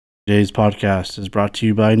Today's podcast is brought to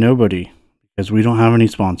you by nobody because we don't have any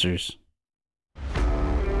sponsors.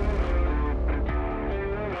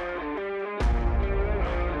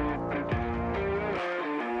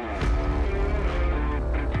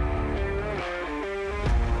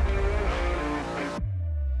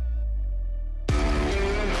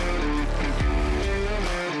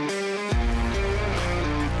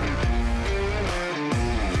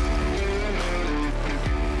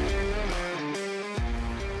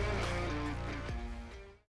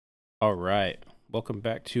 All right. Welcome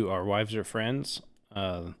back to Our Wives Are Friends,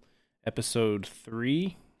 episode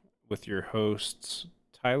 3 with your hosts,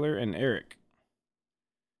 Tyler and Eric.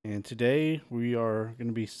 And today we are going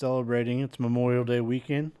to be celebrating, it's Memorial Day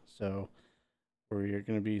weekend, so we're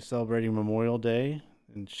going to be celebrating Memorial Day,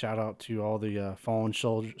 and shout out to all the fallen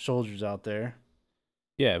soldiers out there.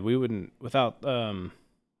 Yeah, we wouldn't, without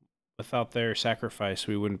their sacrifice,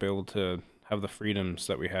 we wouldn't be able to have the freedoms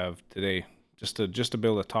that we have today, just to be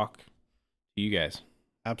able to talk to you guys.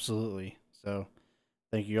 Absolutely. So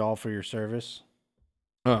thank you all for your service.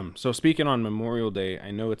 So speaking on Memorial Day,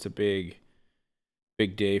 I know it's a big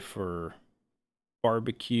day for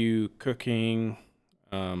barbecue, cooking,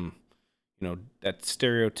 that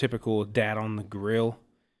stereotypical dad on the grill.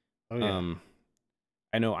 Oh yeah.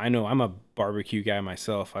 I know I'm a barbecue guy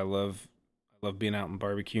myself. I love being out and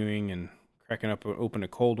barbecuing and cracking up open a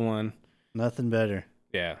cold one. Nothing better.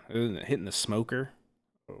 Yeah, hitting the smoker.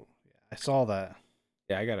 Oh yeah, I saw that.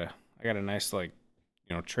 Yeah, I got a nice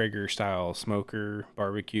Traeger style smoker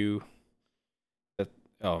barbecue. That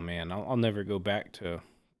oh man, I'll never go back to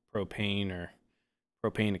propane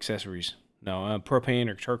accessories. No, propane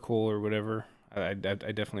or charcoal or whatever. I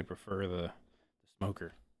definitely prefer the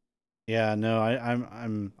smoker. Yeah, no,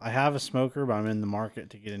 I have a smoker, but I'm in the market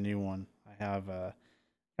to get a new one. I have a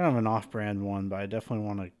kind of an off-brand one, but I definitely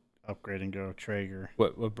want to upgrade and go Traeger.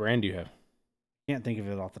 What brand do you have? Can't think of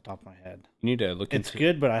it off the top of my head. You need to look It's into.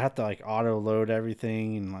 good, but I have to like auto load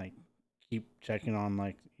everything and like keep checking on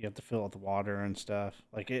like you have to fill out the water and stuff.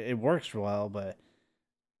 Like it works well, but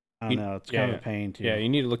I don't know. It's kind of a pain too. Yeah, you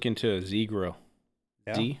need to look into a Z grill.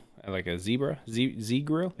 Yeah. Z, like a zebra Z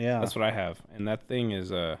grill. Yeah. That's what I have, and that thing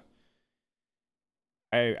is I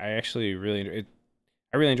actually I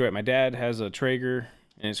really enjoy it. My dad has a Traeger,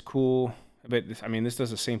 and it's cool, but this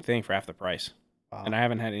does the same thing for half the price, Wow. and I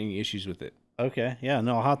haven't had any issues with it. Okay. Yeah.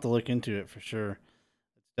 No, I'll have to look into it for sure.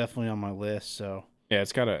 It's definitely on my list. So Yeah,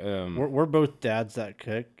 it's got a we're both dads that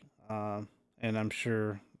cook, and I'm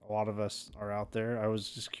sure a lot of us are out there. I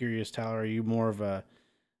was just curious, Tyler. Are you more of a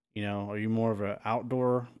are you more of an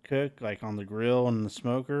outdoor cook, like on the grill and the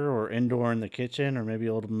smoker, or indoor in the kitchen, or maybe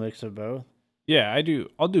a little mix of both? Yeah, I do.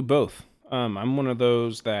 I'll do both. I'm one of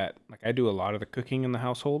those that I do a lot of the cooking in the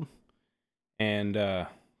household, and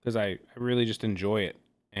because I really just enjoy it,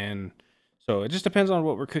 and so it just depends on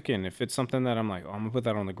what we're cooking. If it's something that I'm like, oh, I'm gonna put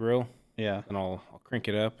that on the grill, Yeah. then I'll crank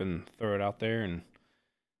it up and throw it out there.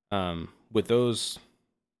 And with those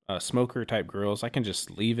smoker type grills, I can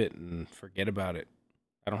just leave it and forget about it.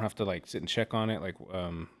 I don't have to like sit and check on it like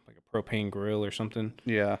a propane grill or something.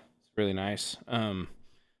 Yeah. It's really nice. No,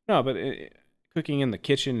 but cooking in the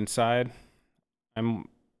kitchen inside,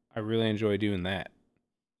 I really enjoy doing that.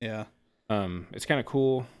 Yeah. It's kind of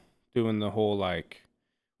cool doing the whole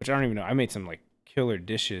which I don't even know. I made some like killer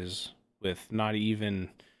dishes with not even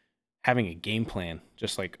having a game plan.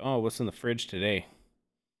 Just like, oh, what's in the fridge today?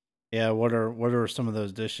 Yeah. What are some of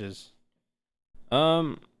those dishes?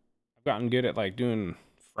 I've gotten good at like doing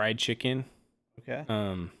fried chicken. Okay.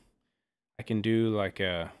 I can do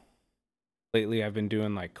lately I've been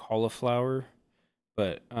doing like cauliflower,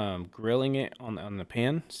 but grilling it on the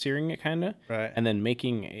pan, searing it kind of, Right. and then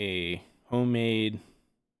making a homemade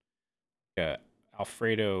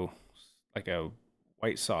Alfredo, like a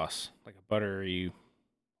white sauce, like a buttery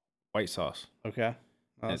white sauce Okay.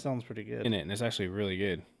 Well, that in sounds pretty good. in it, and it's actually really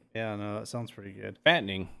good. Yeah. No, that sounds pretty good.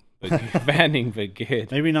 Fattening, but fattening, but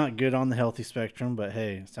good. Maybe not good on the healthy spectrum, but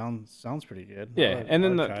hey, sounds pretty good. Yeah, and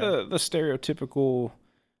then I would try it. the stereotypical,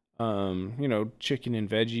 chicken and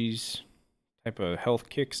veggies type of health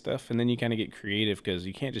kick stuff, and then you kind of get creative because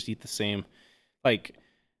you can't just eat the same. Like,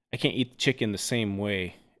 I can't eat chicken the same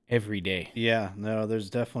way every day. Yeah, no,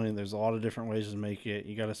 there's a lot of different ways to make it.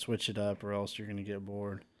 You got to switch it up, or else you're gonna get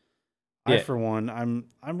bored. I, Yeah, for one,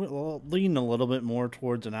 leaning a little bit more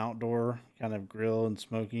towards an outdoor kind of grill and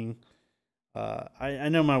smoking. I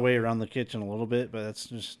know my way around the kitchen a little bit, but that's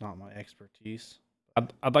just not my expertise.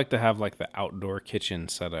 I'd like to have like the outdoor kitchen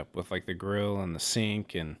set up with like the grill and the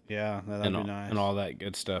sink and Yeah, no, that'd be nice. and all that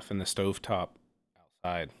good stuff and the stovetop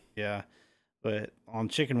outside. Yeah, but on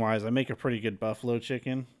chicken wise, I make a pretty good buffalo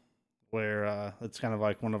chicken where it's kind of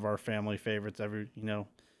like one of our family favorites.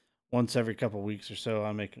 Once every couple weeks or so,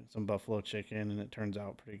 I make some buffalo chicken, and it turns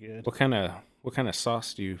out pretty good. What kind of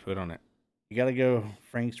sauce do you put on it? You got to go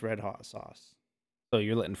Frank's Red Hot sauce. So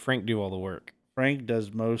you're letting Frank do all the work. Frank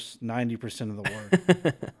does most 90% of the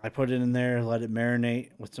work. I put it in there, let it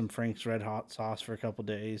marinate with some Frank's Red Hot sauce for a couple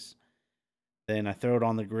days. Then I throw it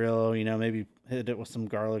on the grill, maybe hit it with some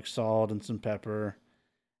garlic salt and some pepper.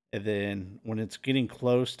 And then when it's getting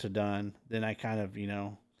close to done, then I kind of,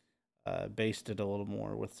 baste it a little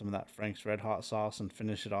more with some of that Frank's Red Hot sauce and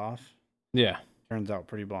finish it off. Yeah. Turns out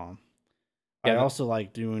pretty bomb. I Yeah. also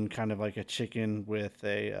like doing kind of like a chicken with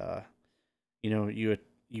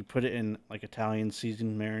you put it in like Italian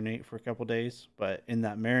seasoned marinade for a couple days, but in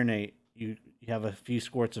that marinade, you have a few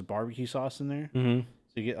squirts of barbecue sauce in there. Mm-hmm.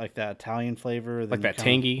 So you get like that Italian flavor. Like Then that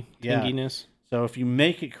tanginess. So if you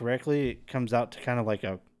make it correctly, it comes out to kind of like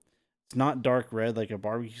it's not dark red like a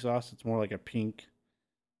barbecue sauce. It's more like a pink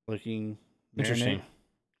looking marinade. Interesting.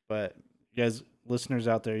 But you guys, listeners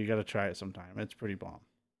out there, you got to try it sometime. It's pretty bomb.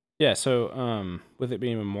 Yeah. So with it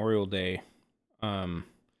being Memorial Day,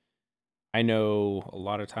 I know a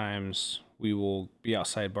lot of times we will be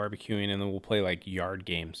outside barbecuing and then we'll play like yard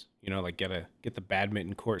games. Like get the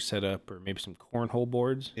badminton court set up or maybe some cornhole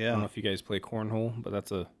boards. I don't know Yeah. if you guys play cornhole, but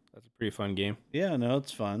that's a pretty fun game. Yeah, no,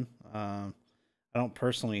 it's fun. I don't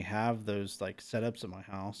personally have those like setups at my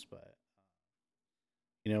house, but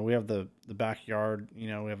we have the backyard. We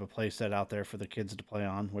have a play set out there for the kids to play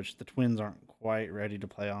on, which the twins aren't quite ready to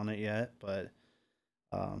play on it yet. But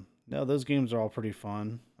no, those games are all pretty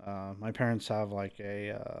fun. My parents have like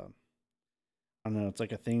I don't know, it's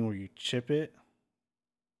like a thing where you chip it,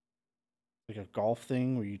 like a golf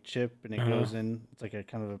thing where you chip and it Uh-huh. goes in. It's like a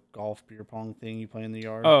kind of a golf beer pong thing you play in the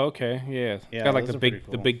yard. Oh, okay. Yeah. It's got Yeah, like those are pretty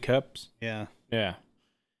the cool. big cups. Yeah, Yeah.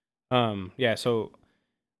 Yeah, so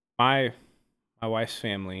my my wife's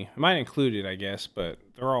family, mine included, I guess, but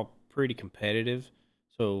they're all pretty competitive.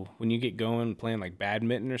 So when you get going playing like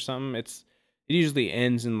badminton or something, it usually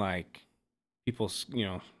ends in like people,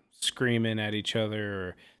 screaming at each other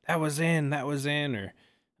or that was in, or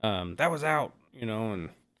that was out,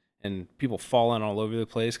 and people falling all over the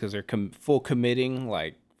place because they're full committing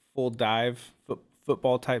like full dive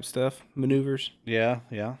football type stuff maneuvers, yeah,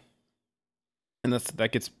 yeah. and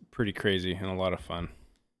that gets pretty crazy and a lot of fun.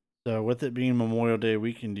 So with it being Memorial Day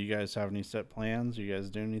weekend, do you guys have any set plans? You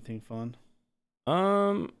guys doing anything fun?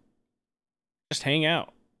 Um, just hang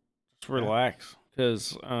out, just Okay. relax,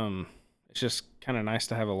 because it's just kind of nice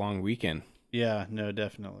to have a long weekend. Yeah, no,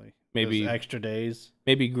 definitely. Those Maybe extra days,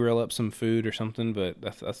 maybe grill up some food or something, but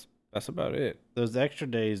that's about it. those extra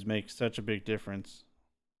days make such a big difference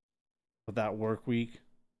with that work week,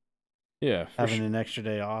 Yeah, for having sure. an extra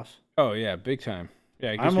day off. Oh yeah, big time.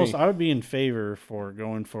 Yeah, it gives me. I would be in favor for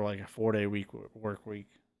going for like a 4 day work week.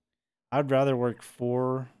 I'd rather work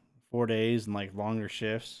 4 days and like longer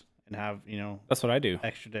shifts and have, That's what I do.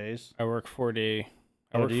 extra days. I work 4 day.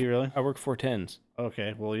 Oh, do you really? I work 4 10s.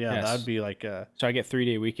 Okay. Well, yeah, that'd Yes. be like So I get 3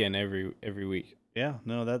 day weekend every week. yeah,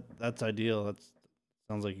 no, that's ideal. That's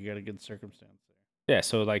sounds like you got a good circumstance Yeah.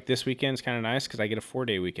 So like this weekend's kind of nice because I get a 4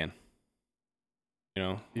 day weekend. there.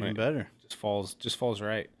 When Even it better. just falls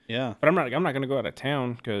right. Yeah. But I'm not gonna go out of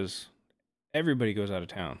town because everybody goes out of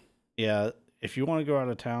town. Yeah, if you want to go out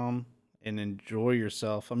of town and enjoy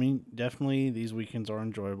yourself, I mean, definitely these weekends are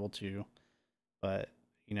enjoyable too. But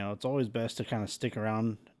it's always best to kind of stick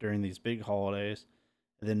around during these big holidays,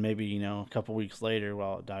 and then maybe a couple weeks later,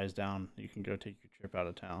 while it dies down, you can go take your trip out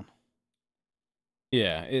of town.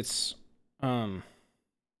 Yeah, um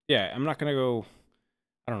yeah, I'm not gonna go.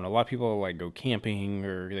 I don't know. A lot of people like go camping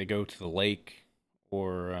or they go to the lake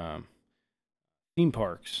or theme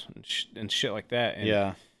parks and shit like that.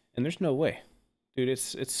 Yeah, And there's no way, dude.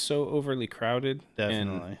 It's so overly crowded, and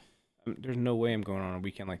definitely. there's no way I'm going on a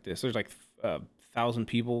weekend like this. There's like 1,000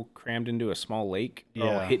 people crammed into a small lake, all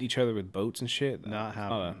Yeah, hitting each other with boats and shit. not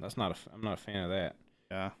happening. I'm not a fan of that.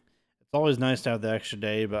 Yeah, it's always nice to have the extra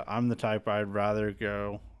day, but I'm the type I'd rather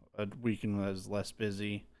go a weekend that is less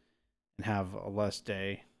busy and have a less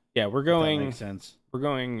day, Yeah, if that makes sense. we're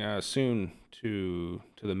going soon to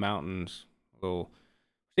the mountains. We'll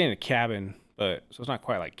stay in a cabin, but so it's not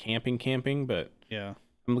quite like camping, but Yeah.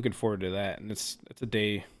 I'm looking forward to that. And it's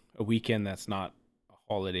a weekend that's not a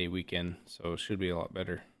holiday weekend, so it should be a lot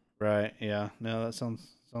better. Right. Yeah. No, that sounds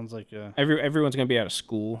like a Everyone's gonna be out of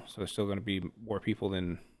school, so there's still gonna be more people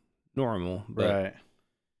than normal. But right.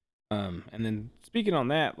 and then speaking on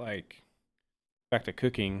that, like back to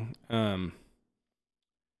cooking,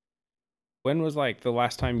 when was like the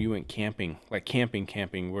last time you went camping, like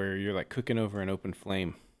camping, where you're like cooking over an open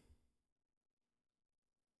flame?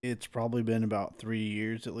 It's probably been about 3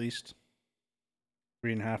 years at least,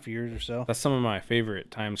 3.5 years or so. That's some of my favorite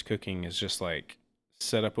times cooking is just like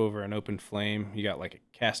set up over an open flame. You got like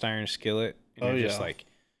a cast iron skillet, and Oh you're just yeah. like For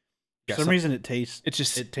you got some some. reason, it tastes It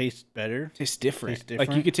just it tastes better. tastes different. Tastes Like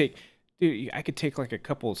you different. could take, dude. I could take like a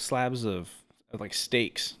couple slabs of like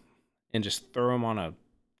steaks and just throw them on a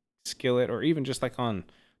skillet, or even just like on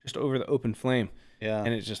just over the open flame, Yeah.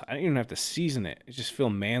 and it just I don't even have to season it. It just feel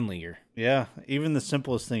manlier. Yeah. Even the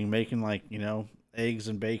simplest thing, making like eggs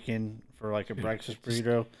and bacon for like a Dude, breakfast it just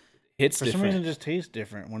burrito. hits For some reason, different. it just tastes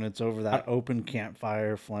different when it's over I, that open campfire I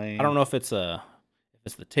don't flame. know if it's the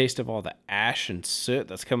taste of all the ash and soot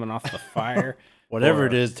that's coming off the fire, Whatever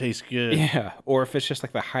it or is, tastes good. yeah, or if it's just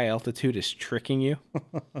like the high altitude is tricking you.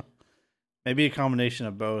 Maybe a combination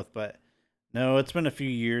of both, but no, it's been a few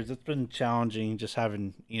years. It's been challenging just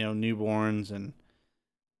having, newborns, and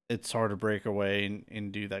it's hard to break away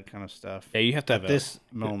and do that kind of stuff. Yeah, you have to have At a this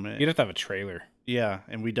moment, you'd have to have a trailer. yeah,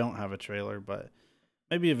 and we don't have a trailer, but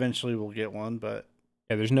maybe eventually we'll get one, but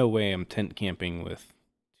Yeah, there's no way I'm tent camping with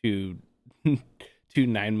two two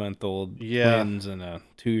 9-month old yeah, twins and a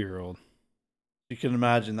 2-year old. you can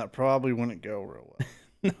imagine that probably wouldn't go real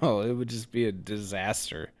well. No, it would just be a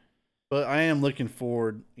disaster. But I am looking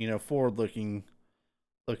forward, looking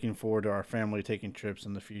forward to our family taking trips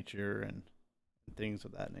in the future and things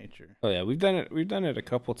of that nature. Oh yeah, we've done it. We've done it a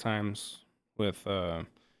couple times with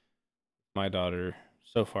my daughter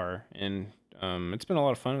so far, and it's been a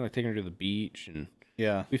lot of fun. Like taking her to the beach, and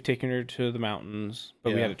Yeah, we've taken her to the mountains,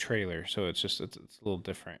 but we had yeah, a trailer, so it's a little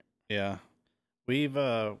different. yeah.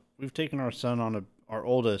 We've taken our son on our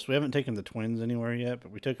oldest. We haven't taken the twins anywhere yet,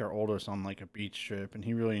 but we took our oldest on like a beach trip, and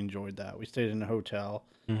he really enjoyed that. We stayed in a hotel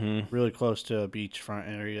Mm-hmm. really close to a beachfront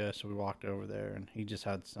area, so we walked over there, and he just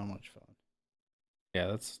had so much fun. Yeah,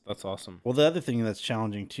 that's awesome. Well, the other thing that's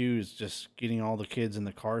challenging too is just getting all the kids in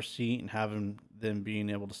the car seat and having them being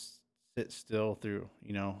able to sit still through,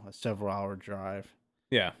 a several-hour drive.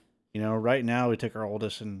 Yeah, Right now we took our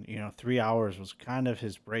oldest, and 3 hours was kind of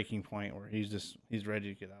his breaking point where he's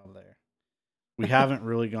ready to get out of there. We haven't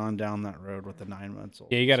really gone down that road with the 9 months yeah.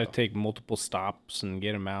 old. You got to So take multiple stops and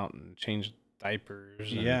get them out and change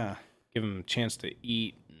diapers and yeah. give them a chance to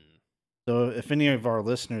eat. So if any of our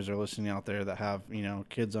listeners are listening out there that have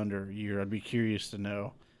kids under a year, I'd be curious to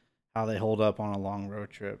know how they hold up on a long road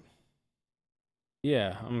trip.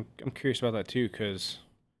 Yeah, I'm curious about that too because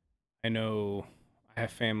I know I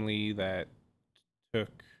have family that took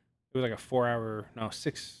it was like a 4 hour, no,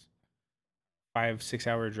 6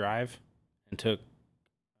 hour drive, and took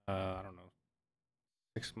I don't know,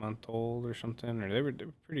 6 month old or something, or they were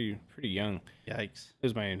pretty young. Yikes. It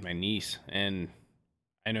was my niece, and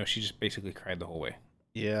I know she just basically cried the whole way.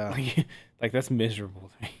 Yeah. Like that's miserable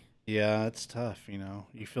to me. Yeah, it's tough.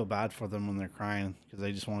 You feel bad for them when they're crying because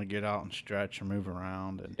they just want to get out and stretch or move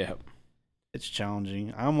around, and Yeah, it's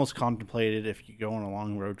challenging. I almost contemplated, if you go on a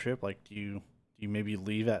long road trip, like do you maybe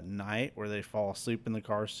leave at night where they fall asleep in the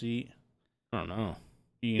car seat? I don't know.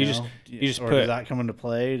 You You just know, you just or does put that come into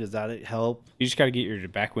play? Does that help? you just got to get your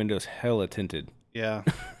back windows hella tinted. Yeah.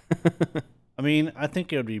 I mean, I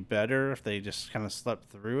think it would be better if they just kind of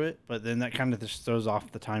slept through it, but then that kind of just throws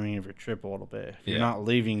off the timing of your trip a little bit. If you're Yeah. not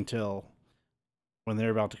leaving till when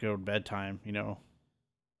they're about to go to bedtime.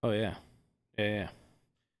 Oh yeah. Yeah,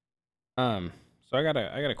 yeah. So I got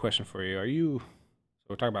a question for you. So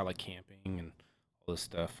we're talking about like camping and all this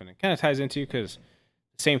stuff, and it kind of ties into because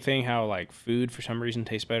the same thing how like food for some reason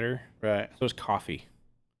tastes better. Right. So is coffee.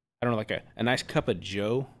 I don't know, like a nice cup of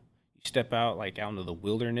Joe. You step out like out into the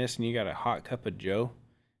wilderness and you got a hot cup of Joe,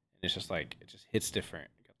 and it's just like it just hits different.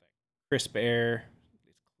 You got that crisp air.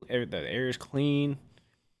 The air is clean.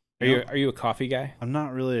 Are You know, you a coffee guy? I'm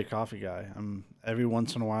not really a coffee guy. I'm every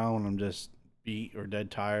once in a while when I'm just beat or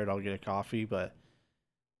dead tired, I'll get a coffee, but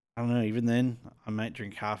I don't know, even then I might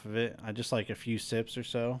drink half of it. I just like a few sips or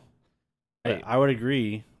so. But I I would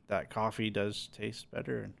agree that coffee does taste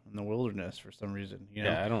better in the wilderness for some reason.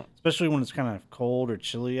 Yeah, I don't. Especially when it's kind of cold or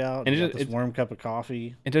chilly out. And You got this warm cup of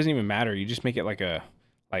coffee. it doesn't even matter. You just make it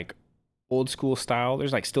like old school style.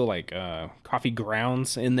 There's like still like coffee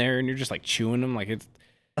grounds in there, and you're just like chewing them. Like it's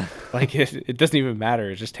like it doesn't even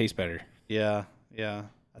matter. It just tastes better. Yeah, yeah.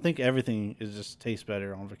 I think everything is just tastes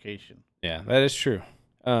better on vacation. Yeah, that is true.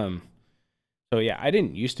 Um, so yeah, I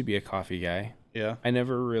didn't used to be a coffee guy. Yeah. I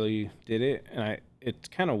never really did it, and it's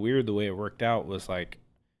kind of weird the way it worked out. Was like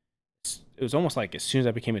it was almost like as soon as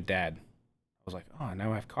I became a dad, I was like, oh,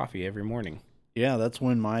 now I have coffee every morning. Yeah, that's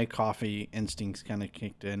when my coffee instincts kind of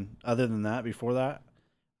kicked in. Other than that, before that,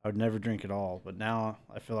 I would never drink at all, but now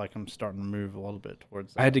I feel like I'm starting to move a little bit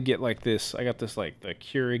towards I had that. to get like this. I got this like the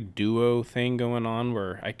Keurig Duo thing going on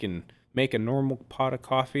where I can make a normal pot of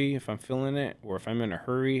coffee if I'm feeling it, or if I'm in a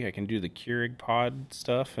hurry, I can do the Keurig pod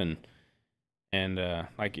stuff and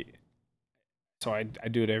like so I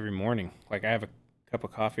do it every morning. Like I have a cup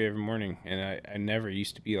of coffee every morning, and I never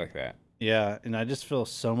used to be like that. Yeah, and I just feel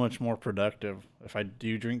so much more productive if I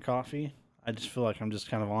do drink coffee. I just feel like I'm just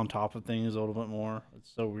kind of on top of things a little bit more.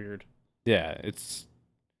 It's so weird. Yeah, it's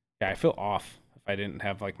yeah. I feel off if I didn't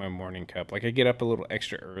have like my morning cup. Like I get up a little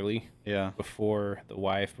extra early Yeah, before the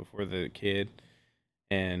wife, before the kid,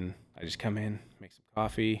 and I just come in, make some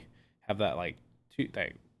coffee, have that like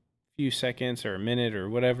that few seconds or a minute or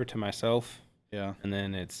whatever to myself, yeah. and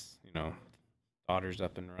then it's daughter's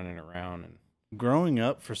up and running around and Growing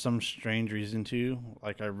up, for some strange reason too,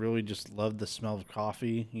 like I really just loved the smell of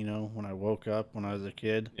coffee. When I woke up when I was a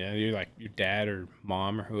kid. yeah, you're like your dad or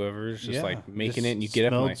mom or whoever is just Yeah, like it making it, and you just get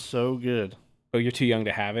up and smelled like, so good. oh, you're too young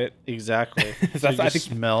to have it. Exactly. To That's just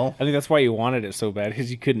smell. I think that's why you wanted it so bad because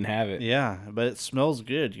you couldn't have it, Yeah, but it smells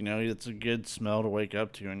good. It's a good smell to wake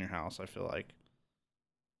up to in your house. I feel like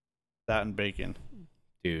that and bacon.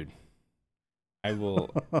 dude. I will.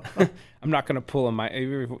 I'm not gonna pull a my.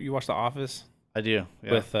 You watch The Office I do.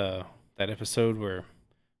 Yeah. with that episode where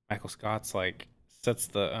Michael Scott's like sets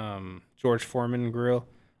the George Foreman grill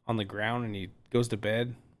on the ground and he goes to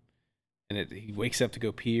bed and he wakes up to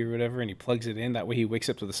go pee or whatever and he plugs it in. That way he wakes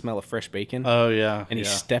up to the smell of fresh bacon Oh yeah, and he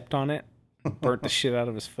yeah, stepped on it, burnt the shit out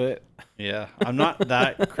of his foot. yeah. I'm not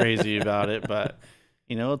that crazy about it, but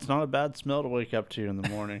it's not a bad smell to wake up to in the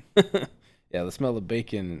morning. Yeah, the smell of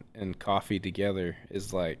bacon and coffee together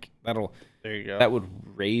is like There you go. that would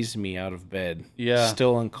raise me out of bed, Yeah.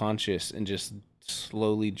 still unconscious, and just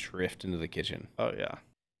slowly drift into the kitchen. Oh yeah.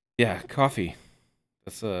 Yeah, coffee.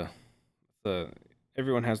 That's the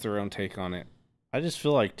everyone has their own take on it. I just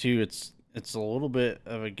feel like too, it's a little bit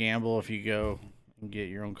of a gamble if you go and get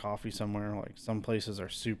your own coffee somewhere. Like some places are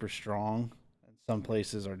super strong, and some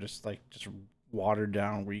places are just watered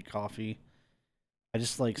down wheat coffee. I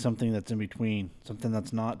just like something that's in between, something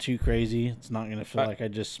that's not too crazy. It's not gonna feel I, like I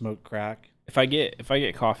just smoked crack. if I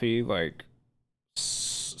get coffee like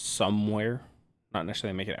somewhere, not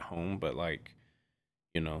necessarily make it at home, but like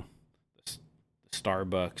you know,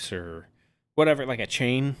 Starbucks or whatever, like a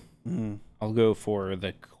chain, Mm, I'll go for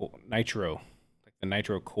the nitro, like the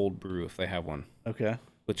nitro cold brew if they have one okay.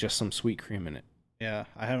 with just some sweet cream in it. Yeah,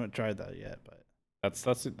 I haven't tried that yet, but That's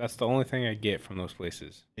the only thing I get from those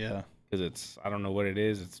places yeah, because it's I don't know what it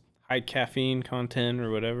is. It's high caffeine content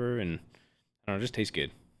or whatever, and I don't know, it just tastes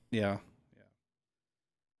good. yeah.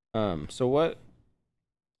 So what?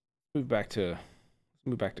 Move back to let's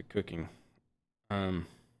move back to cooking. Um,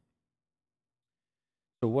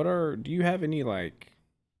 so what are do you have any like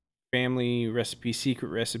family recipes, secret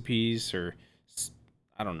recipes, or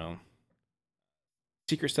I don't know,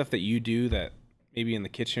 secret stuff that you do that maybe in the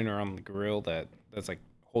kitchen or on the grill that's like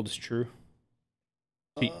holds true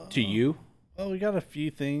to Uh, you? well, we got a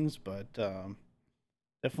few things, but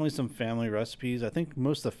definitely some family recipes. I think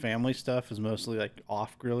most of the family stuff is mostly like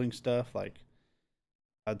off grilling stuff. Like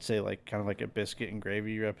I'd say like kind of like a biscuit and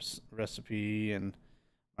gravy recipe, and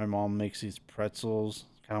my mom makes these pretzels,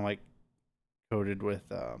 kind of like coated with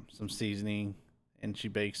some seasoning, and she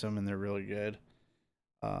bakes them, and they're really good.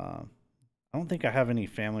 Um, I don't think I have any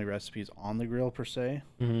family recipes on the grill per se.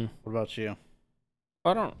 Mm-hmm. What about you?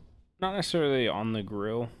 I don't, not necessarily on the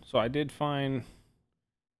grill. So I did find,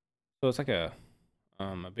 so it's like a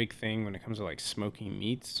big thing when it comes to like smoking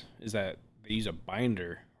meats is that they use a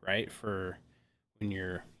binder, right? For when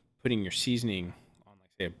you're putting your seasoning on like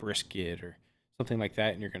say a brisket or something like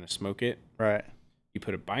that and you're going to smoke it, Right. you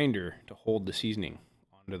put a binder to hold the seasoning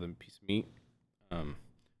onto the piece of meat. Um,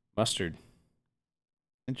 mustard.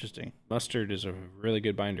 Interesting. Mustard is a really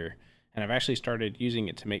good binder. And I've actually started using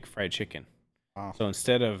it to make fried chicken. Wow. So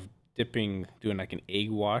instead of doing like an egg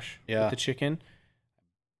wash with Yeah. the chicken,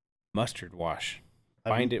 mustard wash. I've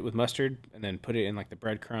Bind it with mustard and then put it in like the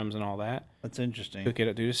breadcrumbs and all that. That's interesting. Cook it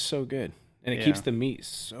up, dude. It's so good. And it keeps Yeah. the meat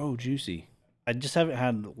so juicy. I just haven't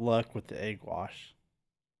had luck with the egg wash.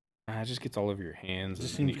 It just gets all over your hands It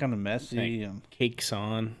just and seems kind of like messy and cakes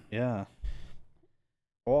on. yeah.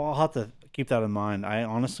 Well, I'll have to keep that in mind. I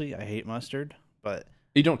hate mustard, but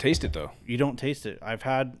You don't taste it though. you don't taste it. I've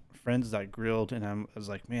had friends that grilled, and I was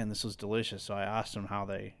like, man, this was delicious. So I asked them how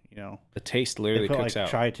The taste they literally put cooks like out.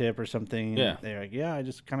 tri-tip or something. And Yeah. they're like, yeah, I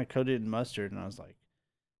just kind of coated it in mustard, and I was like,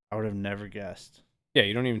 I would have never guessed. Yeah,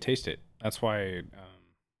 you don't even taste it. That's why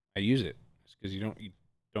I use it. Because you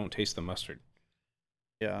don't taste the mustard.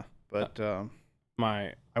 Yeah, Uh, but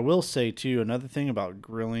My I will say too, another thing about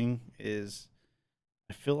grilling is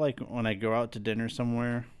I feel like when I go out to dinner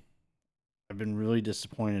somewhere, I've been really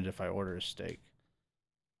disappointed if I order a steak.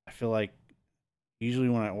 I feel like usually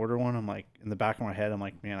when I order one, I'm like in the back of my head, I'm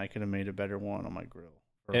like, man, I could have made a better one on my grill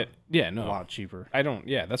for yeah, a no. lot cheaper. I don't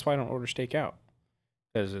yeah, that's why I don't order steak out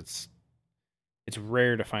cuz it's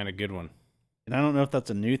rare to find a good one. And I don't know if that's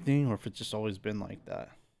a new thing or if it's just always been like that.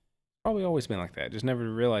 Probably always been like that. Just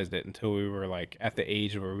never realized it until we were like at the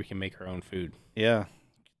age where we can make our own food. Yeah,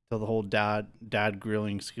 till the whole dad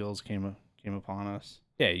grilling skills came upon us.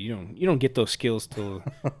 Yeah, you don't get those skills till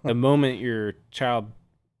the moment your child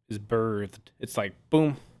is birthed. It's like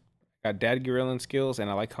boom, got dad grilling skills and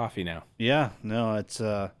I like coffee now. Yeah, no, it's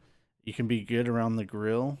you can be good around the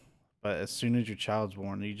grill, but as soon as your child's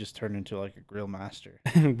born, you just turn into like a grill master.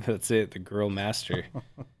 That's it, the grill master.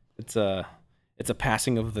 It's a it's a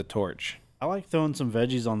passing of the torch. I like throwing some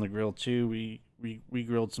veggies on the grill too. We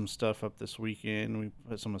grilled some stuff up this weekend. We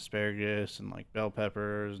put some asparagus and like bell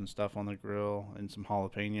peppers and stuff on the grill and some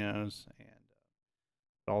jalapenos, and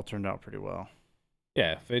it all turned out pretty well.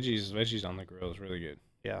 Yeah, veggies on the grill is really good.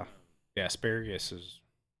 Yeah, Yeah, asparagus is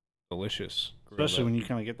delicious grilled especially up. when you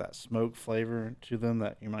kind of get that smoke flavor to them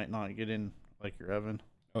that you might not get in like your oven.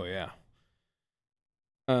 Oh yeah.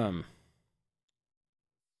 Um,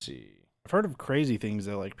 let's see. I've heard of crazy things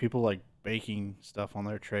though, like people like baking stuff on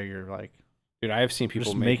their Traeger, like Dude, I have seen people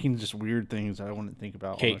just make making just weird things that I wouldn't think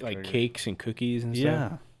about on a cake like Traeger. cakes and cookies and stuff.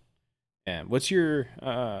 Yeah, Yeah. What's your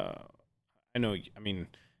I know I mean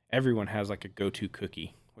everyone has like a go-to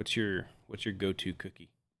cookie. What's your go-to cookie?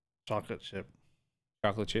 chocolate chip,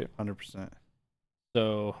 Chocolate chip? 100%.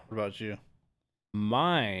 So, What about you?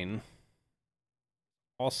 mine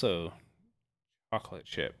also chocolate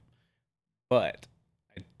chip, but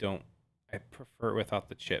I prefer it without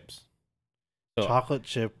the chips. So, Chocolate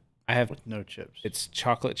chip I have with no chips. it's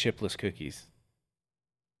chocolate chipless cookies.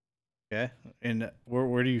 Okay. And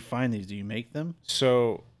where do you find these? Do you make them?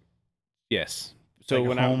 So, yes. It's So like a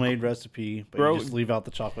when I homemade recipe, but you grow just leave out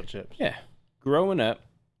the chocolate chips. yeah, growing up,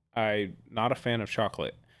 I'm not a fan of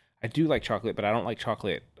chocolate. I do like chocolate, but I don't like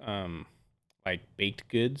chocolate like baked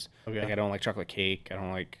goods. Like Okay. I don't like chocolate cake. I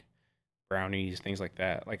don't like brownies, things like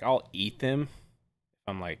that. Like I'll eat them if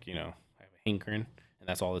I'm like, I have a hankering and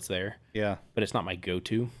that's all that's there. Yeah. But it's not my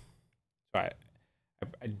go-to. So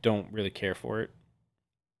I don't really care for it.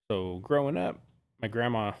 So growing up, my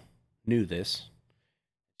grandma knew this.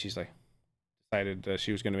 She's like decided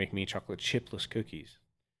she was going to make me chocolate chipless cookies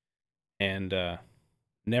and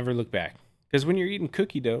never look back. Because when you're eating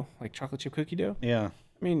cookie dough, like chocolate chip cookie dough, Yeah.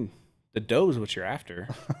 I mean, the dough is what you're after.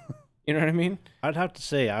 You know what I mean? I'd have to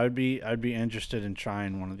say I'd be interested in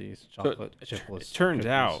trying one of these So chocolate it chipless turns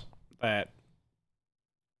cookies. out that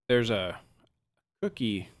there's a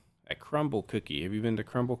cookie, a crumble cookie. Have you been to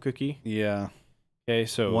Crumble Cookie? Yeah. Okay,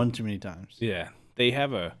 so One too many times. yeah, they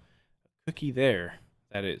have a cookie there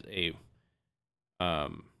that is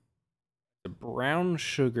um a brown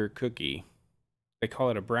sugar cookie. They call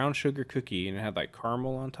it a brown sugar cookie, and it had like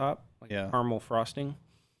caramel on top, like Yeah. caramel frosting.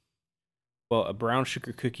 Well, a brown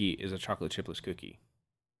sugar cookie is a chocolate chipless cookie.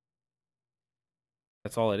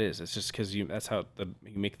 That's all it is. It's just because that's how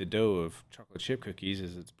you make the dough of chocolate chip cookies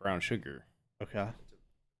is it's brown sugar. Okay.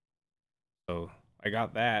 So I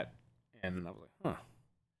got that, and I was like, huh,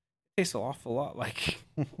 it tastes an awful lot like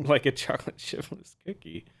like a chocolate chipless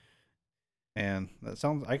cookie. And that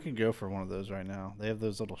sounds I could go for one of those right now. They have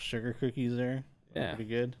those little sugar cookies there. They're Yeah, pretty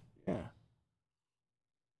good. yeah.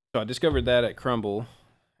 So I discovered that at Crumble,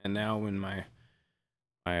 and now when my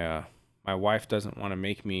my wife doesn't want to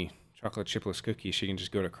make me chocolate chipless cookies, she can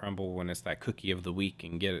just go to Crumble when it's that cookie of the week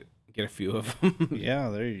and get a few of them. Yeah,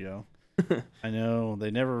 there you go. I know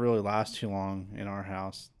they never really last too long in our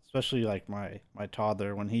house, especially like my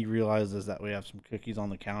toddler when he realizes that we have some cookies on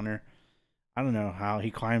the counter. I don't know how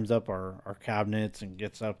he climbs up our cabinets and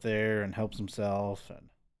gets up there and helps himself, and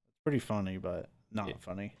it's pretty funny, but Yeah, not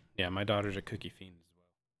funny. yeah. My daughter's a cookie fiend as well.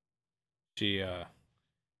 She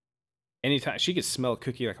anytime she could smell a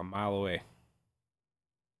cookie like a mile away.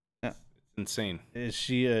 Yeah. It's insane. Is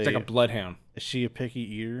she It's like a a bloodhound. is she a picky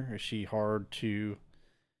eater? Is she hard to?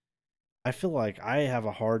 I feel like I have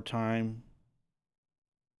a hard time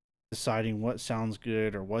deciding what sounds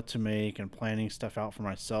good or what to make and planning stuff out for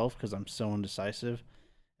myself because I'm so indecisive.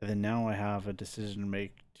 And then now I have a decision to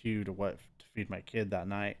make too to what to feed my kid that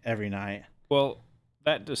night, every night. Well,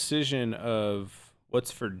 that decision of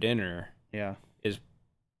what's for dinner Yeah. is,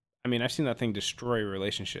 I mean, I've seen that thing destroy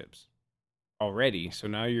relationships already. So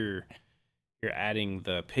now you're adding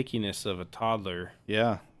the pickiness of a toddler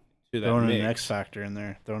Yeah. to that Throwing an X mix. factor in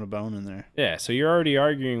there, throwing a bone in there. Yeah, so you're already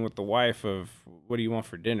arguing with the wife of what do you want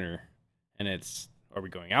for dinner, and it's are we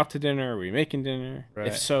going out to dinner? Are we making dinner? If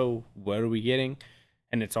Right. so, what are we getting?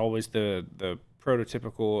 And it's always the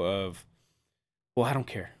prototypical of, well, I don't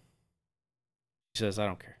care. She says I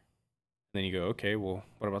don't care. And then you go, okay, well,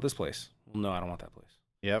 what about this place? Well, no, I don't want that place.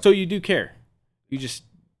 Yep. So you do care. You just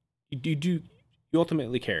you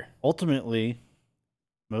ultimately care. Ultimately,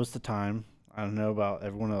 most of the time, I don't know about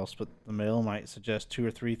everyone else, but the male might suggest 2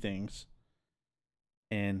 or 3 things,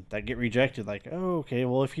 and that get rejected. Like, oh, okay,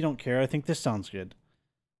 well, if you don't care, I think this sounds good.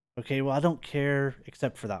 Okay, well, I don't care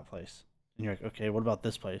except for that place. And you're like, okay, what about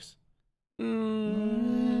this place? I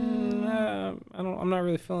don't. I'm not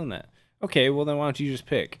really feeling that. Okay, well then why don't you just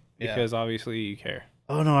pick? Yeah. Because obviously you care.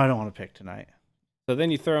 Oh no, I don't want to pick tonight. So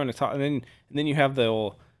then you throw in a and then you have the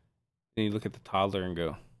old. Then you look at the toddler and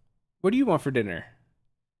go, "What do you want for dinner?"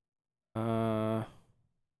 Uh,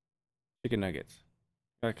 chicken nuggets.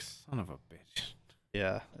 Like son of a bitch.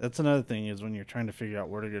 Yeah, that's another thing is when you're trying to figure out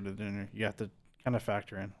where to go to dinner, you have to kind of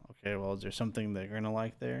factor in. Okay, well, is there something they're gonna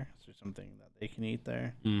like there? Is there something that they can eat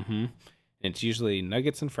there? Mm-hmm. It's usually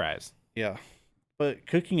nuggets and fries. Yeah, but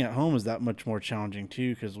cooking at home is that much more challenging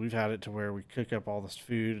too because we've had it to where we cook up all this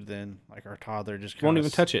food, then like our toddler just kind Won't of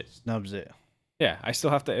even touch it. snubs it. Yeah, I still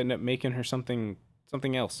have to end up making her something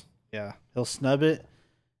else. Yeah, he'll snub it,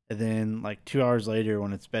 and then like 2 hours later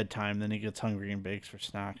when it's bedtime, then he gets hungry and begs for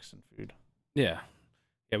snacks and food. Yeah,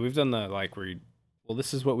 yeah. We've done the like where, well,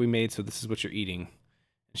 this is what we made, so this is what you're eating,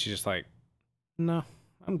 and she's just like, no,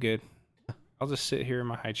 I'm good. I'll just sit here in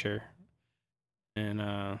my high chair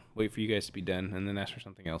and wait for you guys to be done, and then ask for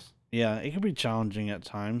something else. Yeah, it can be challenging at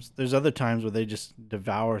times. There's other times where they just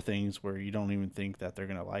devour things where you don't even think that they're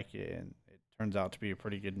gonna like it, and it turns out to be a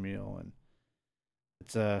pretty good meal. And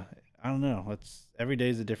it's I don't know. It's every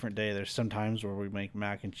day's a different day. There's some times where we make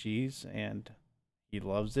mac and cheese, and he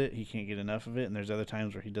loves it. He can't get enough of it, and there's other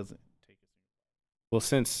times where he doesn't take it. Well,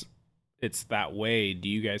 since it's that way, do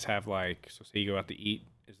you guys have like, so say you go out to eat,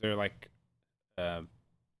 is there like uh,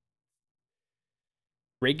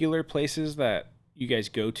 regular places that you guys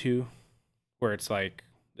go to where it's like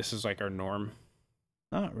this is like our norm?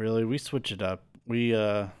 Not really. We switch it up. We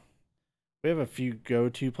have a few go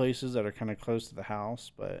to places that are kind of close to the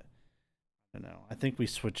house, but I don't know. I think we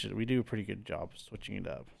switch it. We do a pretty good job of switching it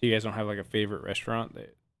up. So you guys don't have like a favorite restaurant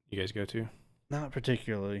that you guys go to? Not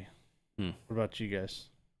particularly. Hmm. What about you guys?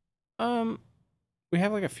 Um, we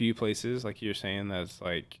have like a few places, like you're saying, that's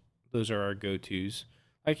like those are our go tos.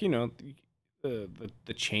 Like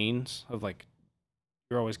the chains of like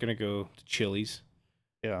you're always gonna go to Chili's.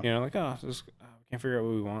 Yeah. Like we can't figure out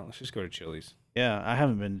what we want. Let's just go to Chili's. Yeah, I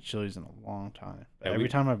haven't been to Chili's in a long time. But Yeah, every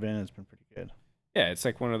time I've been, it's been pretty good. yeah, it's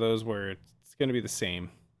like one of those where it's gonna be the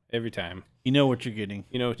same every time. You know what you're getting.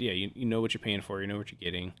 Yeah, you know what you're paying for. You know what you're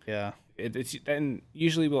getting. Yeah. It's then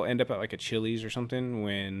usually we'll end up at like a Chili's or something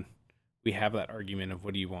when we have that argument of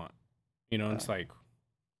what do you want. Yeah. It's like,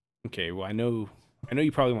 okay, well I know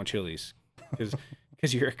you probably want Chili's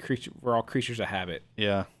because you're a creature. We're all creatures of habit.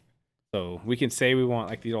 Yeah. So we can say we want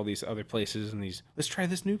like all these other places and these. Let's try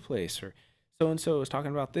this new place or so and so is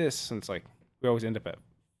talking about this, and it's like we always end up at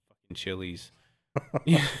fucking Chili's,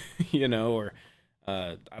 or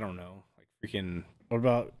I don't know, like freaking. What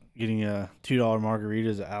about getting a $2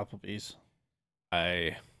 margaritas at Applebee's?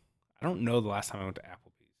 I I don't know the last time I went to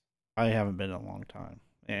Applebee's. I haven't been in a long time.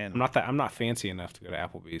 And I'm not fancy enough to go to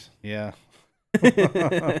Applebee's. yeah.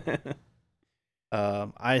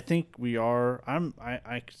 I think we are.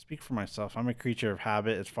 I can speak for myself. I'm a creature of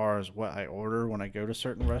habit as far as what I order when I go to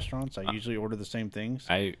certain restaurants. I usually order the same things,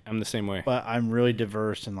 I'm the same way. but I'm really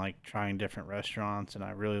diverse in like trying different restaurants, and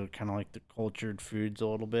I really kind of like the cultured foods a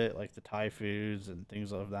little bit, like the Thai foods and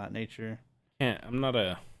things of that nature. Can't I'm not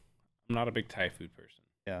a big Thai food person.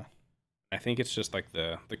 Yeah, I think it's just like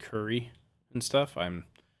the curry and stuff. I'm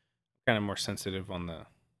kind of more sensitive on the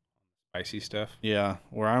spicy stuff. yeah.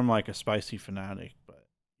 Where I'm like a spicy fanatic, but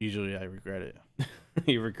usually I regret it.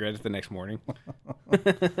 You regret it the next morning.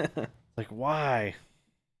 Like why?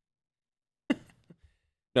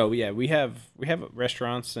 No, yeah, we have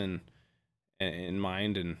restaurants in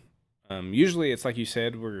mind, and usually it's like you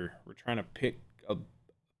said, we're trying to pick a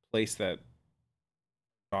place that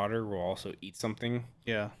daughter will also eat something.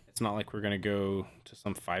 Yeah, It's not like we're gonna go to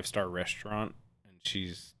some 5-star restaurant and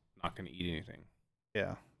she's not gonna eat anything.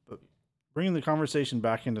 yeah. But bringing the conversation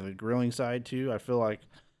back into the grilling side too, I feel like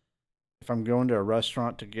if I'm going to a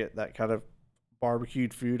restaurant to get that kind of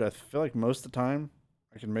barbecued food, I feel like most of the time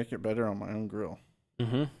I can make it better on my own grill.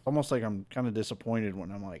 Mm-hmm. It's almost like I'm kind of disappointed when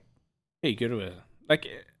I'm like, Hey, go to a like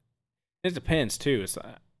it depends too. It's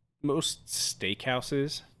most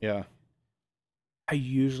steakhouses, Yeah. I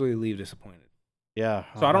usually leave disappointed. Yeah,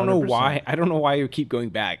 So I don't know why. 100%. I don't know why you keep going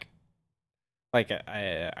back. Like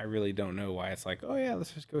I really don't know why it's like, oh yeah,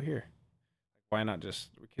 let's just go here. Why not just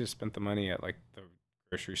we could have spent the money at like the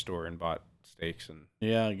grocery store and bought steaks and.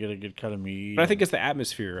 Yeah, get a good cut of But meat I think and it's the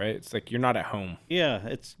atmosphere, right? It's like you're not at home. yeah,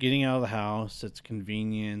 it's getting out of the house, it's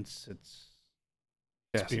convenience, it's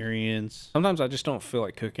Yes. experience. Sometimes I just don't feel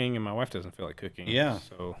like cooking, and my wife doesn't feel like cooking. Yeah.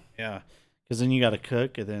 So Yeah. Cuz then you got to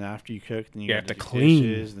cook, and then after you cook, then you you got have to to do clean.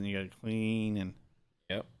 dishes, then you got to clean and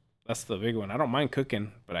Yep. That's the big one. I don't mind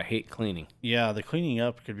cooking, but I hate cleaning. yeah, the cleaning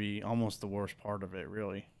up could be almost the worst part of it,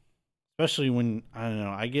 really. Especially when I don't know,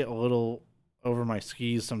 I get a little over my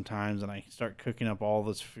skis sometimes and I start cooking up all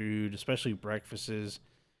this food, especially breakfasts. And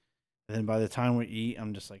then by the time we eat,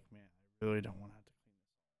 I'm just like, man, I really don't want to have to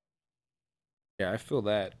clean. Yeah, I feel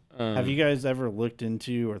that. Have you guys ever looked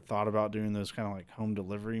into or thought about doing those kind of like home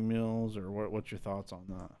delivery meals, or what's your thoughts on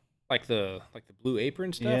that? Like the Blue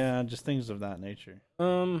Apron stuff, Yeah, just things of that nature.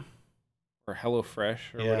 um, or Hello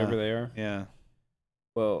Fresh or Yeah. whatever they are. Yeah.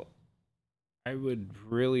 Well, I would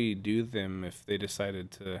really do them if they decided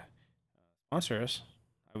to sponsor us.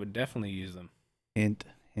 I would definitely use them. Hint,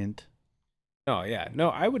 hint. Oh yeah, no,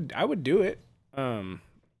 I would do it. Um,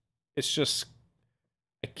 it's just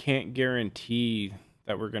I can't guarantee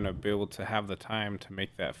that we're gonna be able to have the time to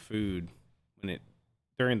make that food when it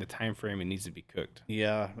during the time frame it needs to be cooked.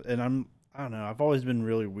 Yeah, and I don't know. I've always been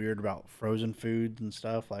really weird about frozen foods and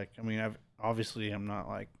stuff. Like, I mean, I'm not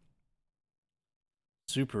like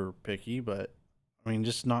super picky, but I mean,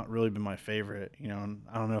 just not really been my favorite, you know. And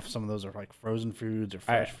I don't know if some of those are like frozen foods or I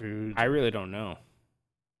fresh foods. I Or really don't know.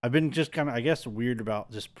 I've been just kind of, I guess, weird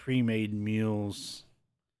about just pre-made meals,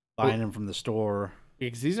 Well, buying them from the store.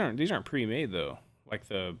 because these aren't pre-made though, like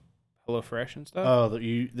the HelloFresh and stuff. Oh,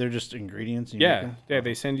 they're just ingredients and you make Yeah, them. yeah,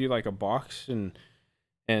 they Oh, send you like a box and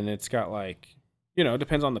it's got like it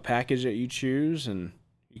depends on the package that you choose and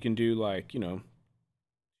you can do like 2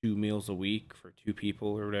 meals a week for 2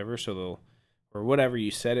 people or whatever. So they'll or whatever you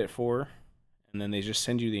set it for, and then they just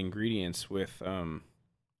send you the ingredients with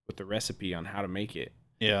the recipe on how to make it.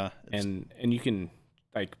 yeah, it's And you can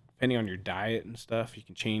like depending on your diet and stuff, you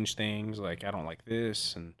can change things like I don't like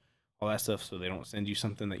this and all that stuff, so they don't send you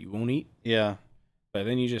something that you won't eat. yeah, But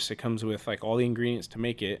then it comes with like all the ingredients to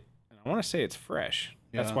make it, and I want to say it's fresh.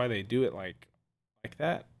 That's yeah, why they do it like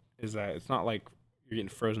that. Is that it's not like you're getting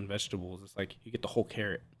frozen vegetables. It's like you get the whole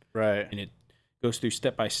carrot, right. and it goes through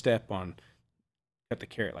step by step on cut the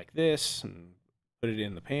carrot like this and put it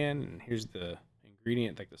in the pan, and here's the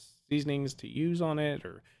ingredient like the seasonings to use on it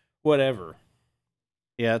or whatever.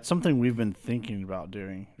 Yeah, it's something we've been thinking about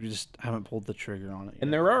doing. We just haven't pulled the trigger on it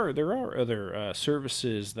And yet. there are other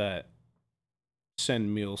services that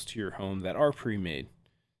send meals to your home that are pre-made.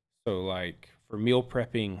 So like for meal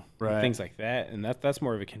prepping and Right. things like that, and that's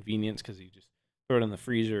more of a convenience because you just throw it in the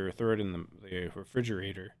freezer or throw it in the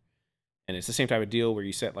refrigerator, and it's the same type of deal where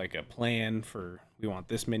you set like a plan for we want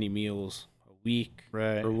this many meals a week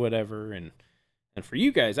Right. or whatever, and for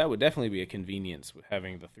you guys that would definitely be a convenience with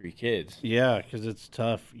having the 3 kids. Yeah, because it's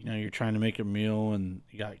tough. You know, you're trying to make a meal and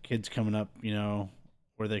you got kids coming up, you know,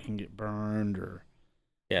 where they can get burned or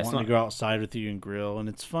Yeah, it's wanting to not. go outside with you and grill. And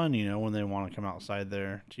it's fun, you know, when they want to come outside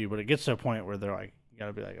there too. But it gets to a point where they're like, you got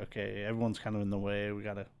to be like, okay, everyone's kind of in the way. We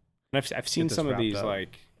got to And I've get seen this some of wrapped these up.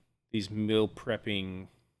 like these meal prepping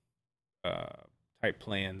uh, type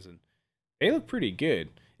plans, and they look pretty good.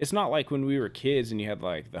 It's not like when we were kids and you had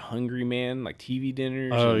like the Hungry Man like TV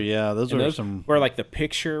dinners Oh, yeah. Those and are those some, where like the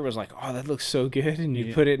picture was like, oh, that looks so good, and you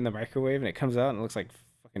yeah. put it in the microwave and it comes out and it looks like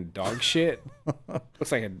fucking dog shit. It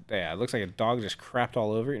looks like a dog just crapped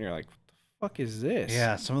all over it, and you're like, what the fuck is this?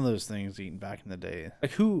 Yeah, some of those things eaten back in the day.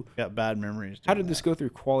 Like who? Got bad memories How doing did this that. go through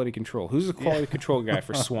quality control? Who's the Yeah. quality control guy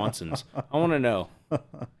for Swanson's? I want to know.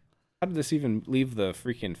 How did this even leave the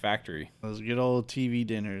freaking factory? Those good old TV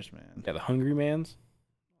dinners, man. Yeah, the Hungry Man's.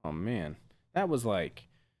 Oh man, that was like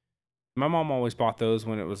my mom always bought those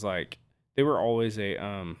when it was like they were always a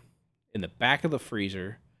in the back of the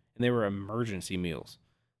freezer and they were emergency meals.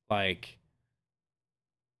 Like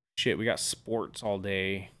shit, we got sports all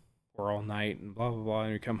day or all night and blah blah blah,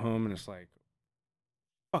 and we come home and it's like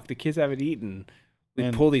fuck, the kids haven't eaten. We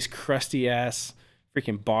And pull these crusty ass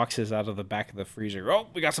freaking boxes out of the back of the freezer. Oh,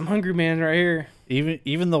 we got some Hungry Man right here.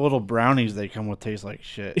 even the little brownies they come with taste like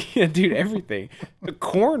shit. Yeah, dude, everything. The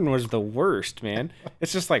corn was the worst, man.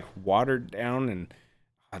 It's just like watered down and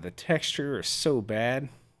the texture is so bad.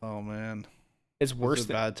 Oh man, It's those worse are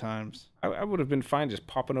than bad times. I would have been fine just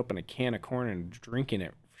popping open a can of corn and drinking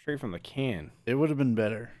it straight from the can. It would have been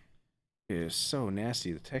better. It is so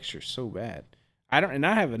nasty. The texture is so bad. I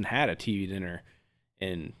haven't had a TV dinner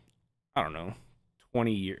in, I don't know,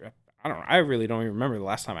 20 years. I don't know. I really don't even remember the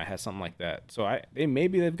last time I had something like that. So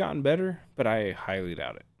maybe they've gotten better, but I highly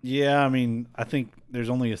doubt it. Yeah, I mean, I think there's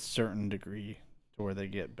only a certain degree to where they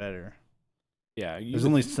get better. Yeah, you There's would.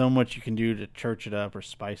 only so much you can do to church it up or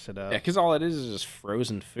spice it Yeah, up. because all it is just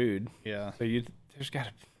frozen food. Yeah, So there's got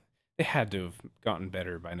to, they had to have gotten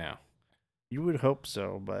better by now. you would hope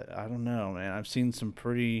so, but I don't know, man. I've seen some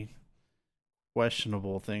pretty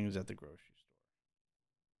questionable things at the grocery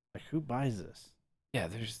store. Like, who buys this? Yeah,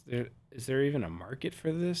 there is there even a market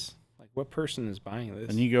for this? Like, what person is buying And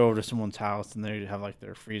this? you go over to someone's house and they have like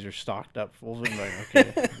their freezer stocked up full of it. Like,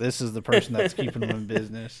 okay, this is the person that's keeping them in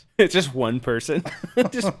business. It's just one person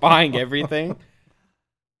just buying everything.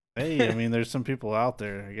 Hey, I mean, there's some people out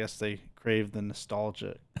there. I guess they crave the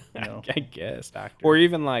nostalgia, I guess. Or factor.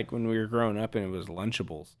 even like when we were growing up and it was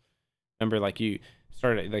Lunchables. Remember, like you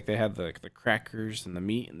started like they had the crackers and the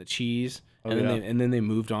meat and the cheese, Oh and yeah, then they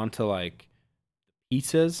moved on to like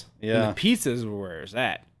pizzas. And the yeah. pizzas were where it's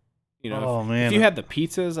at. You know, Oh if you man, had the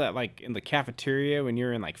pizzas at like in the cafeteria when you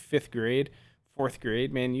were in like fifth grade, fourth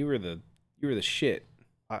grade, man, you were the shit.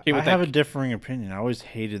 Came I with have a that. differing opinion. I always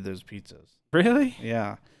hated those pizzas. Really?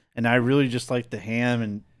 Yeah, and I really just like the ham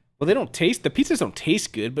and Well, the pizzas don't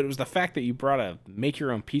taste good, but it was the fact that you brought a make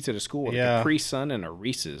your own pizza to school with a yeah, Capri Sun and a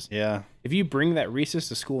Reese's. yeah, If you bring that Reese's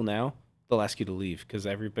to school now, they'll ask you to leave because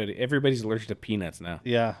everybody's allergic to peanuts now.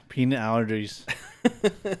 yeah. Peanut allergies.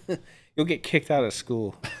 You'll get kicked out of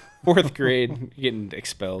school. Fourth grade, getting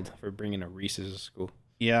expelled for bringing a Reese's to school.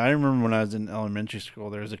 Yeah, I remember when I was in elementary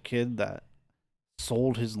school, there was a kid that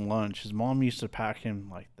sold his lunch. His mom used to pack him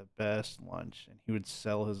like the best lunch, and he would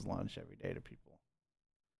sell his lunch every day to people.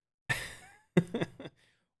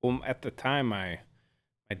 Well, at the time, my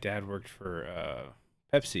dad worked for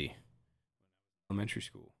Pepsi elementary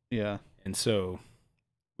school, Yeah. and so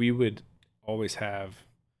we would always have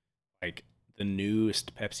like the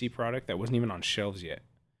newest Pepsi product that wasn't even on shelves yet.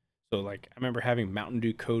 So like I remember having Mountain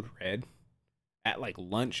Dew Code Red at like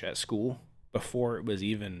lunch at school before it was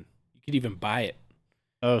even you could even buy it.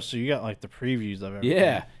 Oh, so you got like the previews of Yeah,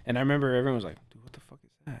 everything. and I remember everyone was like, "Dude, what the fuck is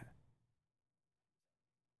that?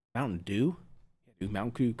 Mountain Dew? Yeah, dude,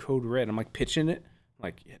 Mountain Dew Code Red." I'm like pitching it. I'm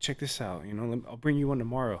like, "Yeah, check this out. You know, I'll bring you one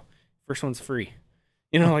tomorrow. First one's free."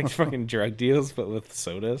 You know, like fucking drug deals, but with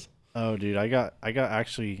sodas. Oh, dude, I got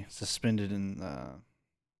actually suspended in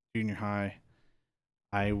junior high.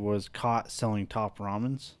 I was caught selling top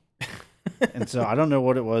ramens. And so I don't know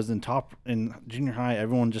what it was in junior high.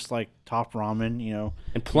 Everyone just like top ramen,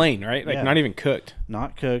 And plain, right? Like yeah, not even cooked.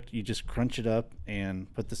 not cooked. You just crunch it up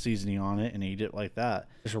and put the seasoning on it and eat it like that.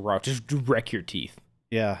 Just raw. Just wreck your teeth.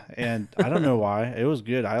 Yeah, and I don't know why it was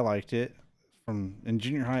good. I liked it. From in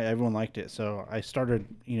junior high, everyone liked it. So I started,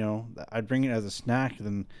 I'd bring it as a snack.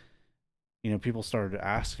 Then people started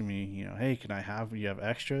asking me, hey, can I have? You have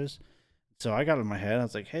extras? So I got in my head. I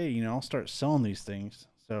was like, hey, I'll start selling these things.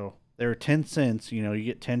 So they were 10 cents. You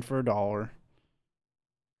get 10 for $1,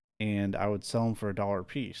 and I would sell them for $1 a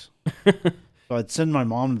piece. So I'd send my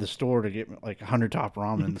mom to the store to get like 100 top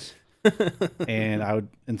ramens, and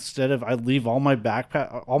I'd leave all my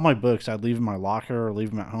backpack, all my books, I'd leave in my locker or leave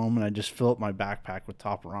them at home, and I'd just fill up my backpack with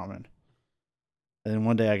top ramen. And then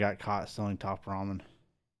one day I got caught selling top ramen.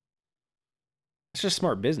 It's just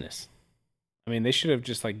smart business. I mean, they should have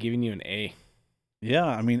just like given you an A Yeah,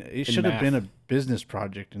 I mean, it in should have been math. a business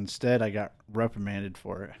project. Instead, I got reprimanded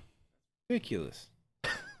for it. Ridiculous.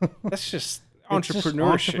 That's just It's just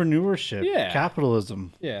entrepreneurship. entrepreneurship, Yeah.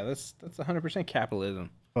 capitalism. Yeah, that's 100% capitalism.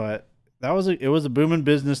 But it was a booming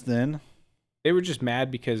business then. They were just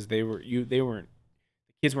mad because they weren't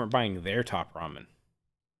the kids weren't buying their top ramen.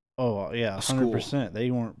 Oh yeah, The school. 100%.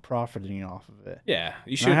 They weren't profiting off of it. Yeah,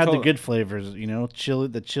 you And should I have had the told. good flavors,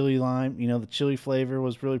 the chili lime, the chili flavor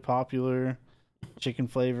was really popular, chicken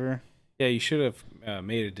flavor. Yeah, you should have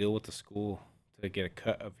made a deal with the school to get a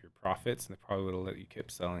cut of your profits, and they probably would have let you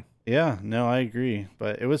keep selling. Yeah, no, I agree.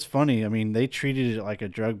 But it was funny. I mean, they treated it like a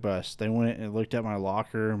drug bust. They went and looked at my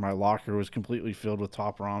locker. My locker was completely filled with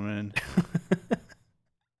top ramen.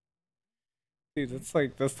 Dude, that's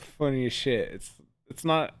the funniest shit. It's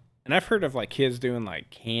not, and I've heard of like kids doing like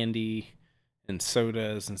candy and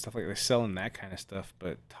sodas and stuff like they're selling that kind of stuff,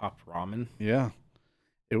 but top ramen. Yeah,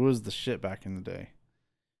 it was the shit back in the day.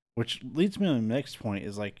 Which leads me to the next point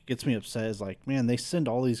is like gets me upset is like, man, they send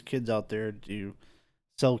all these kids out there to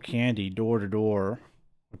sell candy door to door,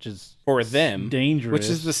 which is For them, which is the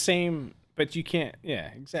dangerous. same, but you can't.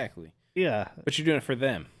 Yeah, exactly. Yeah, But you're doing it for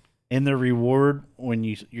them. and the reward when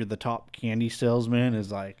you're the top candy salesman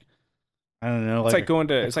is like I don't know, It's like like going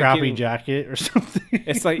to a it's like crappy getting jacket or something.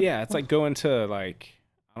 it's like yeah, it's like going to like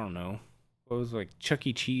I don't know. What was it, like Chuck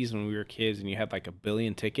E. Cheese when we were kids and you had like a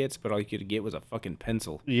billion tickets, but all you could get was a fucking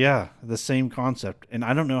pencil. Yeah, the same concept. And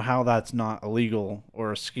I don't know how that's not illegal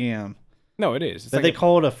or a scam. No, it is. It's But like they a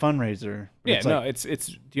call it a fundraiser. But yeah, it's no, like, it's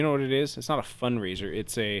do you know what it is? It's not a fundraiser.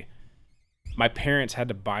 It's a my parents had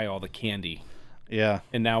to buy all the candy yeah.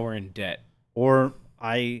 and now we're in debt. Or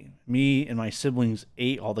me and my siblings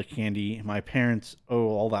ate all the candy. My parents owe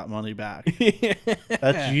all that money back.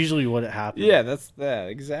 That's Yeah. usually what it happens. Yeah, that's that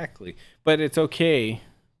exactly. But it's okay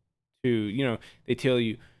to, they tell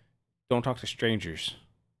you don't talk to strangers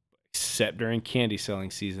except during candy selling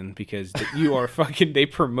season because you are fucking they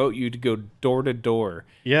promote you to go door to door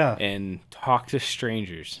Yeah. and talk to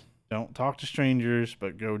strangers. Don't talk to strangers,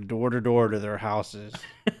 but go door to door to their houses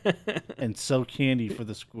and sell candy for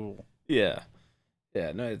the school. Yeah.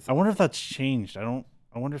 Yeah, no, it's I wonder if that's changed. I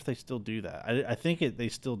wonder if they still do that. I think they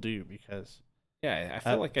still do because yeah, I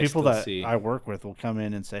feel like I people still that see I work with will come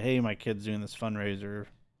in and say, "Hey, my kid's doing this fundraiser."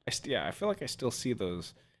 yeah, I feel like I still see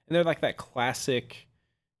those. And they're like that classic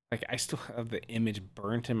like I still have the image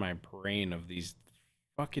burnt in my brain of these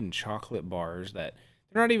fucking chocolate bars that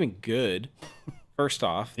they're not even good. First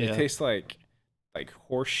off, they Yeah, taste like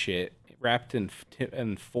horse shit wrapped in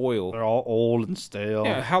foil. they're all old and stale.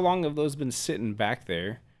 Yeah, how long have those been sitting back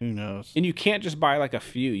there? Who knows? And you can't just buy like a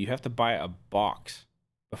few. You have to buy a box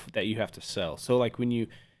that you have to sell. So like when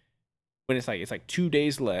it's like 2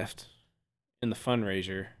 days left in the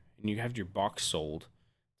fundraiser and you have your box sold,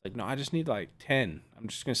 like no, I just need like 10. I'm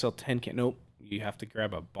just gonna sell 10 can. Nope, you have to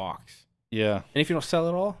grab a box. Yeah, And if you don't sell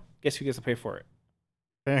it all, guess who gets to pay for it?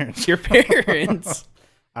 parents. Your parents.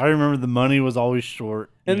 I remember the money was always short.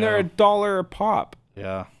 And they're $1 a pop.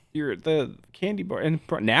 Yeah, You're the candy bar, and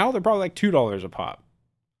now they're probably like $2 a pop.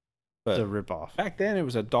 it's a But ripoff. back then it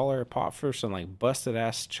was $1 a pop for some like busted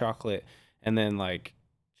ass chocolate, and then like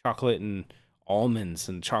chocolate and almonds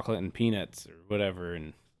and chocolate and peanuts or whatever,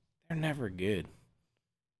 and they're never good.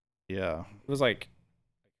 Yeah, It was like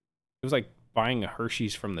buying a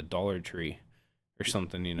Hershey's from the Dollar Tree or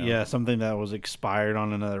something, yeah, something that was expired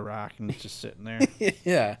on another rack and it's just sitting there.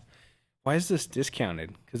 Yeah. Why is this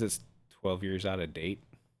discounted? Because it's 12 years out of date.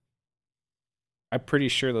 I'm pretty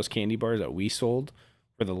sure those candy bars that we sold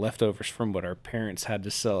were the leftovers from what our parents had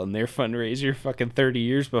to sell in their fundraiser fucking 30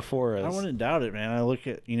 years before I us. wouldn't doubt it, man. I look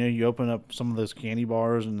at you open up some of those candy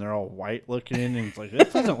bars and they're all white looking, and it's like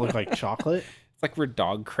this doesn't look like chocolate. It's like where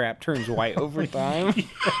dog crap turns white over time.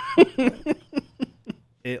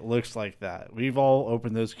 It looks like that. We've all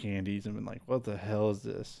opened those candies and been like, "What the hell is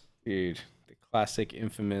this?" Dude, the classic,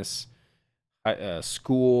 infamous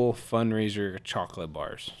school fundraiser chocolate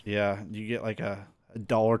bars. Yeah, you get like a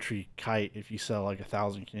Dollar Tree kite if you sell like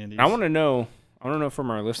 1,000 candies. I want to know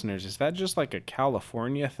from our listeners, is that just like a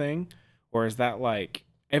California thing, or is that like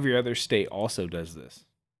every other state also does this?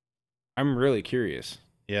 I'm really curious.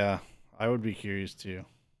 Yeah, I would be curious too.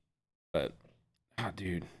 But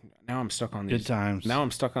dude, now I'm stuck on Good these. times. Now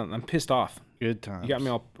I'm pissed off. Good times. You got me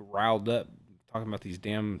all riled up talking about these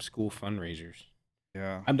damn school fundraisers.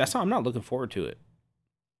 Yeah. I'm not looking forward to it.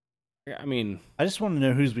 I mean, I just want to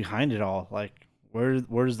know who's behind it all. Like, where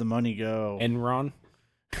does the money go? Enron,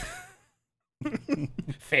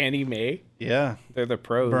 Fannie Mae, Yeah, they're the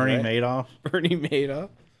pros. Bernie Right? Madoff. Bernie Madoff.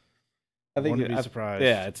 I think Wouldn't be surprised.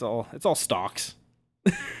 yeah, it's all stocks.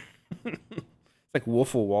 It's like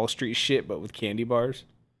Wolf of Wall Street shit, but with candy bars.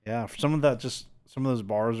 Yeah, for some of those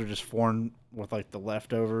bars are just formed with like the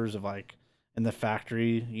leftovers of like in the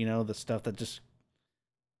factory, the stuff that just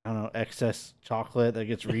I don't know, excess chocolate that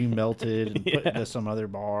gets remelted and put Yeah. into some other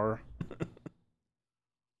bar.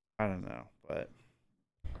 I don't know, but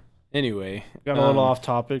Anyway, got a little off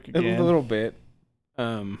topic again. a little bit.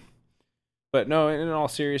 But no, in all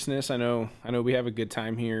seriousness, I know we have a good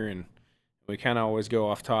time here, and we kind of always go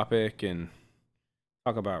off topic and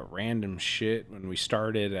talk about random shit. When we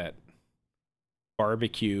started at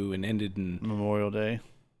barbecue and ended in Memorial Day.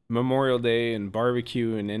 And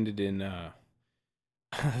barbecue and ended in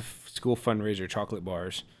school fundraiser chocolate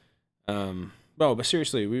bars. No, but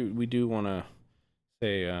seriously, we do want to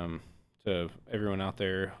say to everyone out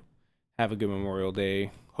there, have a good Memorial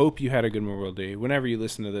Day. Hope you had a good Memorial Day. Whenever you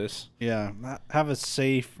listen to this, Yeah, have a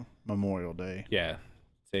safe Memorial Day. yeah,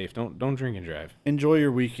 safe. Don't drink and drive. Enjoy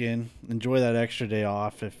your weekend. Enjoy that extra day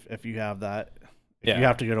off if you have that. If you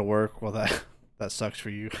have to go to work, well that sucks for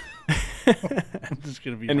you. I'm just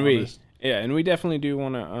gonna be honest. And we definitely do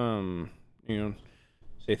want to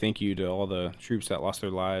say thank you to all the troops that lost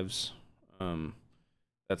their lives.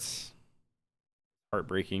 That's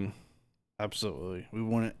heartbreaking. Absolutely, we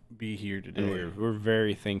wouldn't be here And today. we're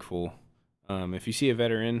very thankful If you see a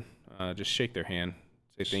veteran, just shake their hand,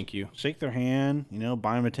 say thank you. Shake their hand. You know,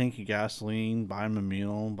 buy them a tank of gasoline. Buy them a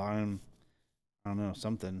meal. Buy them, I don't know,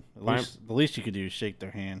 something. At Buy 'em- least the least you could do is shake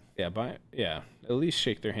their hand. yeah, at least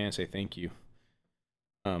shake their hand, say thank you.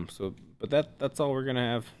 But that's all we're gonna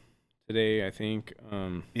have today, I think.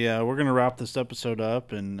 Yeah, we're gonna wrap this episode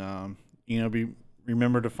up, and be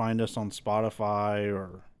remember to find us on Spotify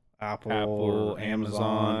or Apple Apple, or Amazon,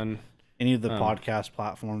 Amazon, any of the um, podcast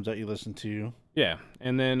platforms that you listen to. yeah,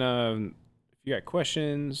 and then if you got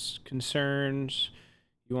questions, concerns,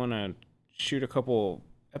 you want to shoot a couple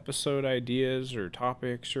episode ideas or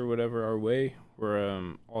topics or whatever our way,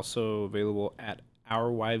 we're also available at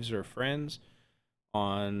Our Wives or Friends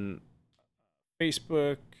on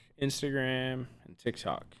Facebook, Instagram, and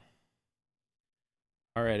TikTok.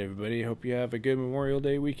 All right, everybody. Hope you have a good Memorial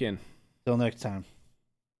Day weekend. Till next time.